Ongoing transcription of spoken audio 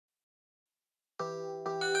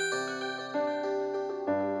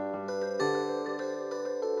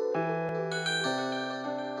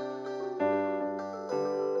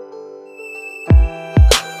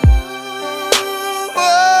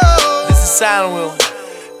sound wheel,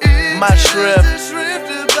 my shrift.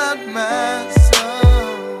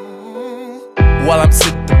 While I'm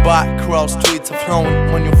sitting back, cross streets are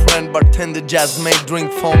flowing. When your friend bartender just made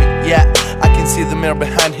drink for me. Yeah, I can see the mirror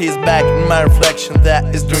behind his back, and my reflection that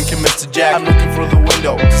is drinking Mr. Jack. I'm looking through the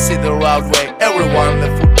window to see the roadway. Everyone, the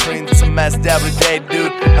footprints are messed every day,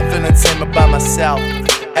 dude. I'm feeling the same about myself.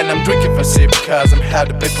 And I'm drinking for C because I'm how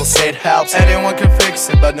the people say it helps. Anyone can fix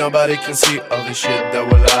it, but nobody can see all the shit that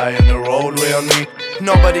will lie in the roadway on me.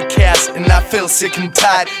 Nobody cares, and I feel sick and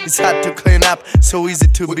tired. It's hard to clean up, so easy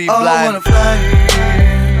to be blind. We all wanna fly,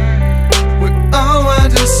 we all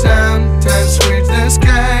want to sometimes reach the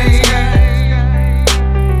sky.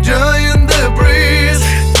 Joy in the breeze,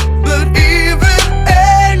 but even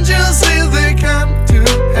angels, if they come to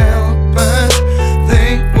help us,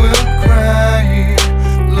 they will cry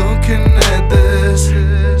looking at this.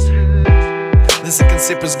 The second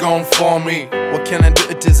sip is gone for me. What can I do?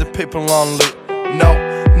 It is a people only. No,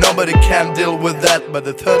 nobody can deal with that, but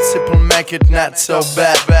the third sip will make it not so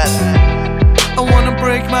bad. I wanna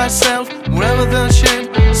break myself, wherever the shame,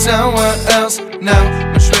 someone else. Now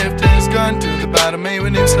my shrift is gone to the bottom. Maybe we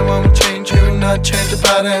need someone to change, you will not change the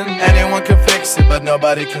button. Anyone can fix it, but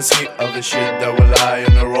nobody can see all the shit that will lie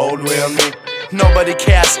in the roadway on me. Nobody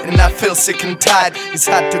cares, and I feel sick and tired. It's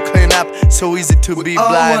hard to clean up, so easy to be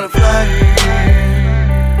blind. We all wanna fly,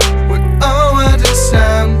 we all want to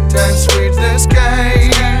sometimes reach the sky.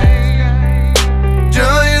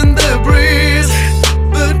 Joy in the breeze,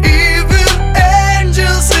 but even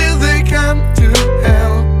angels, if they come to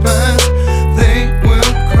help us, they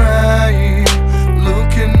will cry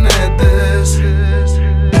looking at this.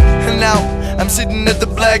 And now I'm sitting at the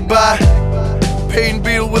black bar, paying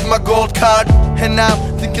bill with my gold card. And now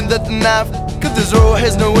thinking that enough, cause this road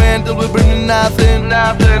has no end till we bring to nothing.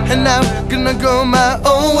 And I'm gonna go my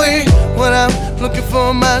own way when I'm looking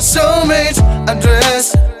for my soulmate's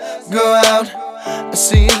address. Go out, I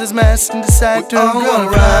see this mess and decide to go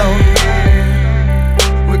around.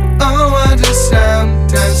 We all want to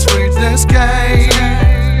sometimes reach the sky.